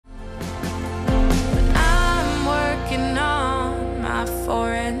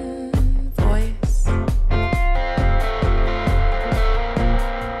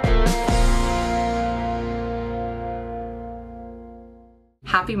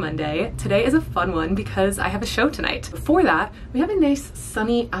Happy Monday. Today is a fun one because I have a show tonight. Before that, we have a nice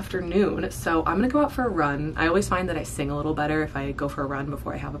sunny afternoon, so I'm gonna go out for a run. I always find that I sing a little better if I go for a run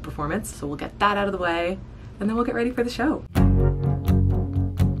before I have a performance, so we'll get that out of the way, and then we'll get ready for the show.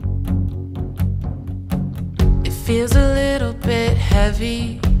 It feels a little bit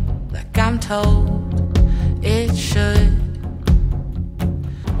heavy, like I'm told it should.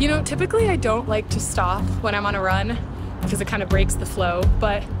 You know, typically I don't like to stop when I'm on a run because it kind of breaks the flow,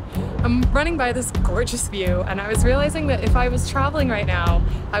 but I'm running by this gorgeous view and I was realizing that if I was traveling right now,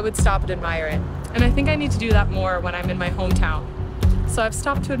 I would stop and admire it. And I think I need to do that more when I'm in my hometown. So I've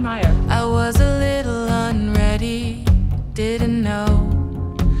stopped to admire. I was a little unready, didn't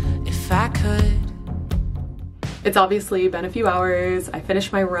know if I could. It's obviously been a few hours. I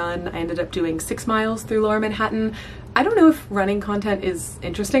finished my run. I ended up doing 6 miles through Lower Manhattan. I don't know if running content is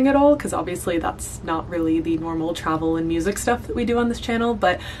interesting at all, because obviously that's not really the normal travel and music stuff that we do on this channel,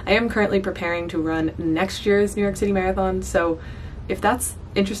 but I am currently preparing to run next year's New York City Marathon, so if that's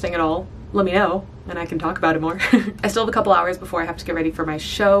interesting at all, let me know and I can talk about it more. I still have a couple hours before I have to get ready for my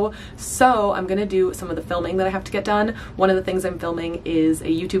show, so I'm gonna do some of the filming that I have to get done. One of the things I'm filming is a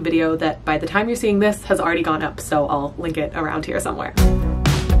YouTube video that by the time you're seeing this has already gone up, so I'll link it around here somewhere.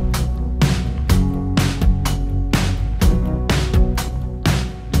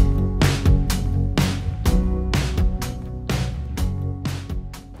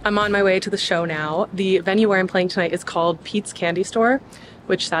 I'm on my way to the show now. The venue where I'm playing tonight is called Pete's Candy Store,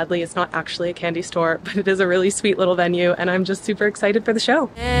 which sadly is not actually a candy store, but it is a really sweet little venue and I'm just super excited for the show.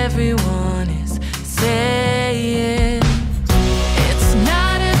 Everyone is saying it's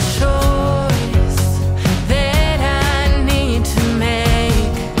not a choice that I need to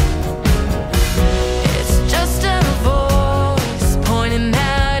make. It's just a voice pointing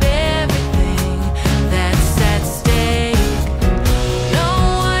out everything that's at stake. No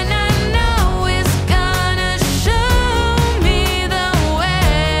one I know is gonna show me the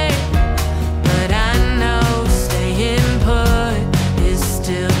way, but I know staying put is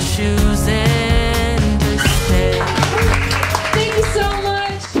still choosing to stay. Thank you so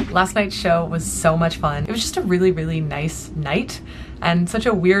much! Last night's show was so much fun. It was just a really, really nice night and such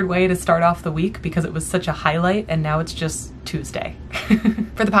a weird way to start off the week because it was such a highlight and now it's just Tuesday.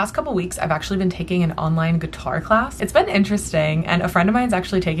 For the past couple weeks, I've actually been taking an online guitar class. It's been interesting and a friend of mine's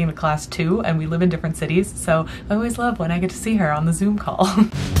actually taking the class too, and we live in different cities, so I always love when I get to see her on the Zoom call.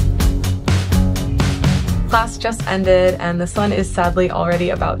 Class just ended and the sun is sadly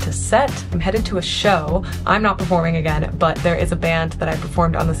already about to set. I'm headed to a show. I'm not performing again, but there is a band that I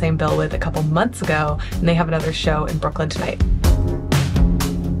performed on the same bill with a couple months ago, and they have another show in Brooklyn tonight.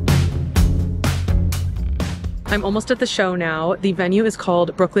 I'm almost at the show now. The venue is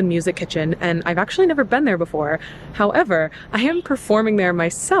called Brooklyn Music Kitchen, and I've actually never been there before. However, I am performing there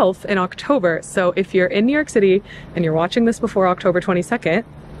myself in October, so if you're in New York City and you're watching this before October 22nd,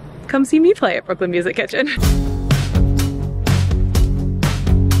 come see me play at Brooklyn Music Kitchen.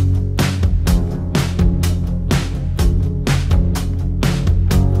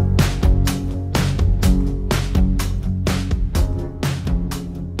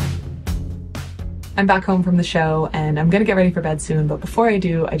 I'm back home from the show and I'm gonna get ready for bed soon, but before I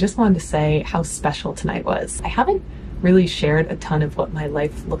do, I just wanted to say how special tonight was. I haven't really shared a ton of what my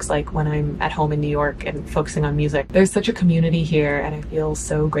life looks like when I'm at home in New York and focusing on music. There's such a community here and I feel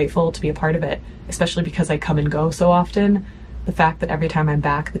so grateful to be a part of it, especially because I come and go so often. The fact that every time I'm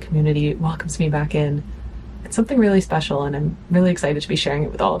back, the community welcomes me back in. It's something really special and I'm really excited to be sharing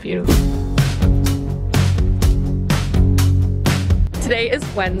it with all of you. Today is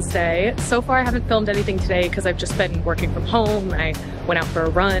Wednesday. So far I haven't filmed anything today because I've just been working from home. I went out for a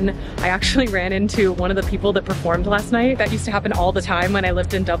run. I actually ran into one of the people that performed last night. That used to happen all the time when I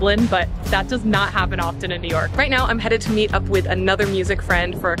lived in Dublin, but that does not happen often in New York. Right now I'm headed to meet up with another music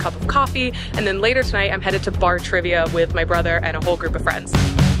friend for a cup of coffee, and then later tonight I'm headed to bar trivia with my brother and a whole group of friends.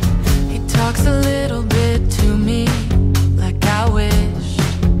 He talks a little bit to me like I wish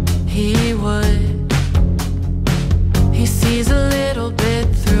he would. He sees a little bit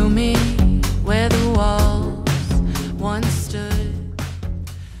through me where the walls once stood.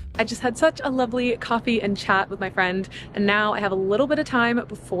 I just had such a lovely coffee and chat with my friend, and now I have a little bit of time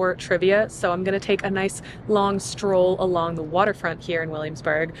before trivia, so I'm gonna take a nice long stroll along the waterfront here in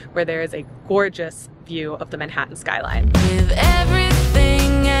Williamsburg, where there is a gorgeous view of the Manhattan skyline. With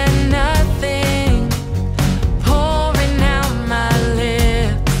everything and nothing pouring out my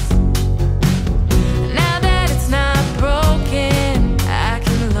lips, now that it's not broken, I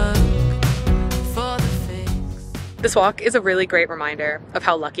can look for the fix. This walk is a really great reminder of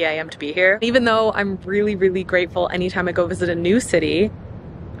how lucky I am to be here. Even though I'm really, really grateful anytime I go visit a new city,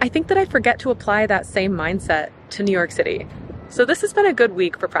 I think that I forget to apply that same mindset to New York City. So this has been a good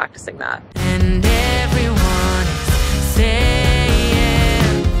week for practicing that. And everyone is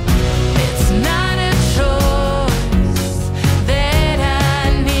saying it's not a choice that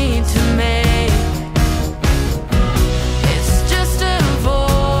I need to make. It's just a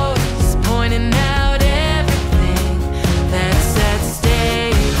voice pointing out everything that's at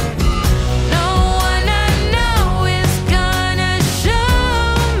stake. No one I know is gonna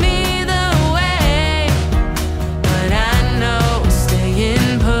show me the way, but I know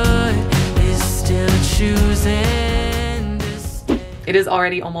staying put is still choosing to stay. It is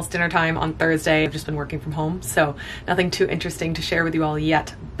already almost dinner time on Thursday. I've just been working from home, so nothing too interesting to share with you all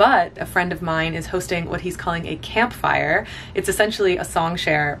yet. But a friend of mine is hosting what he's calling a campfire. It's essentially a song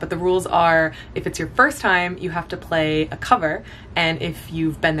share, but the rules are if it's your first time, you have to play a cover. And if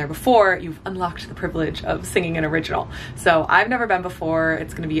you've been there before, you've unlocked the privilege of singing an original. So I've never been before.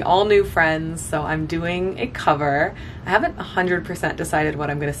 It's gonna be all new friends, so I'm doing a cover. I haven't 100% decided what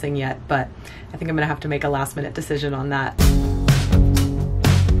I'm gonna sing yet, but I think I'm gonna have to make a last minute decision on that.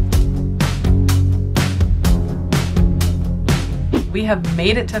 We have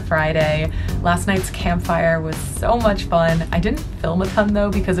made it to Friday. Last night's campfire was so much fun. I didn't film a ton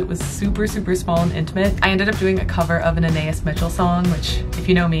though because it was super small and intimate. I ended up doing a cover of an Anais Mitchell song, which if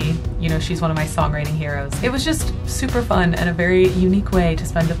you know me, you know she's one of my songwriting heroes. It was just super fun and a very unique way to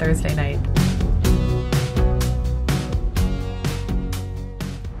spend a Thursday night.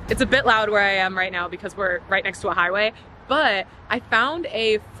 It's a bit loud where I am right now because we're right next to a highway, but I found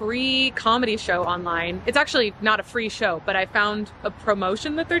a free comedy show online. It's actually not a free show, but I found a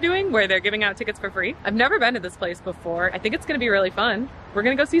promotion that they're doing where they're giving out tickets for free. I've never been to this place before. I think it's gonna be really fun. We're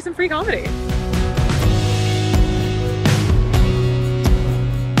gonna go see some free comedy.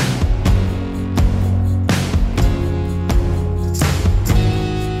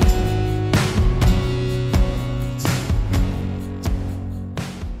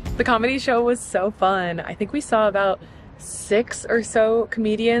 The comedy show was so fun. I think we saw about 6 or so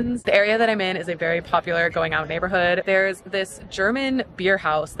comedians. The area that I'm in is a very popular going out neighborhood. There's this German beer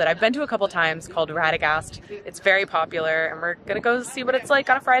house that I've been to a couple times called Radagast. It's very popular and we're gonna go see what it's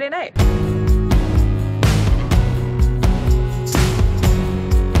like on a Friday night.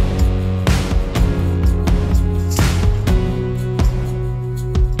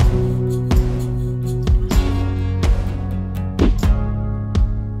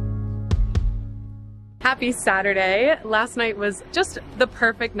 Happy Saturday. Last night was just the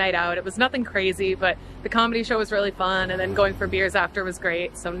perfect night out. It was nothing crazy, but the comedy show was really fun and then going for beers after was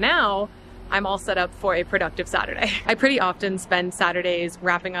great. So now I'm all set up for a productive Saturday. I pretty often spend Saturdays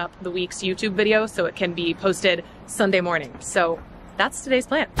wrapping up the week's YouTube video so it can be posted Sunday morning. So that's today's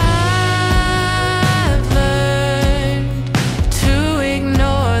plan. I've learned to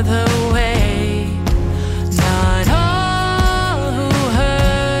ignore the way not all who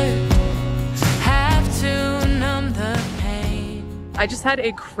hurt have to numb the pain. I just had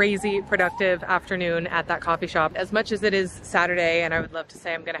a crazy productive afternoon at that coffee shop. As much as it is Saturday, and I would love to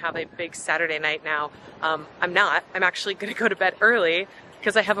say I'm gonna have a big Saturday night now, I'm not. I'm actually gonna go to bed early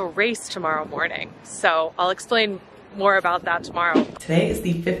because I have a race tomorrow morning. So I'll explain more about that tomorrow. Today is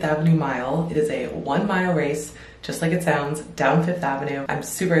the 5th Avenue Mile. It is a 1 mile race, just like it sounds, down 5th Avenue. I'm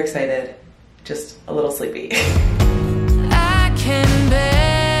super excited, just a little sleepy. I can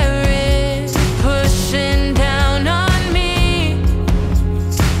bear it pushing down on me.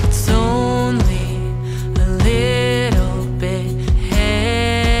 It's only a little bit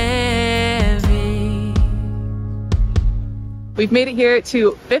heavy. We've made it here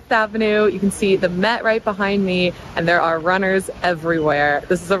to 5th Avenue. You can see the Met right behind me, and there are runners everywhere.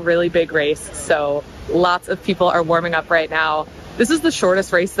 This is a really big race, so lots of people are warming up right now. This is the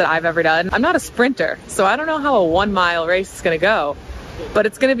shortest race that I've ever done. I'm not a sprinter, so I don't know how a 1 mile race is gonna go, but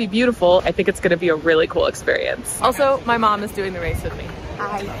it's gonna be beautiful. I think it's gonna be a really cool experience. Also, my mom is doing the race with me.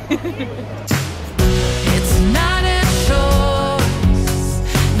 Hi. It's not a choice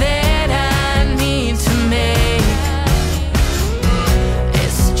that I need to make.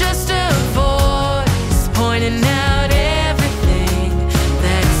 It's just a voice pointing out everything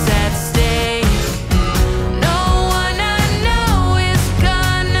that's at stake. No one I know is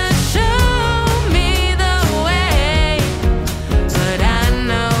gonna show me the way, but I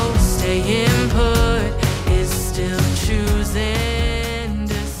know staying put is still choosing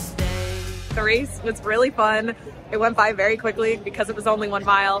to stay. The race was really fun. It went by very quickly because it was only 1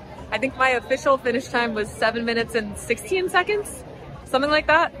 mile. I think my official finish time was 7 minutes and 16 seconds, something like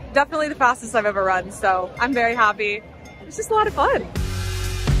that. Definitely the fastest I've ever run, so I'm very happy. It's just a lot of fun.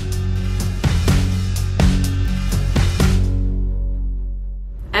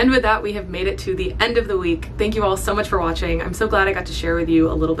 And with that, we have made it to the end of the week. Thank you all so much for watching. I'm so glad I got to share with you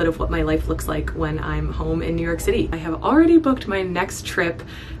a little bit of what my life looks like when I'm home in New York City. I have already booked my next trip,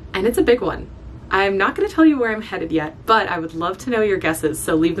 and it's a big one. I'm not going to tell you where I'm headed yet, but I would love to know your guesses,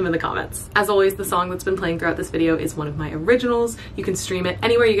 so leave them in the comments. As always, the song that's been playing throughout this video is one of my originals. You can stream it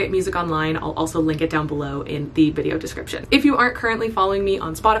anywhere you get music online. I'll also link it down below in the video description. If you aren't currently following me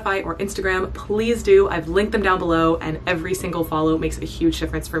on Spotify or Instagram, please do. I've linked them down below, and every single follow makes a huge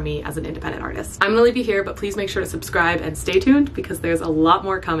difference for me as an independent artist. I'm gonna leave you here, but please make sure to subscribe and stay tuned because there's a lot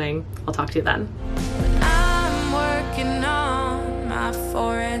more coming. I'll talk to you then. I'm working on my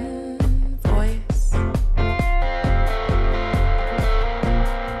foreign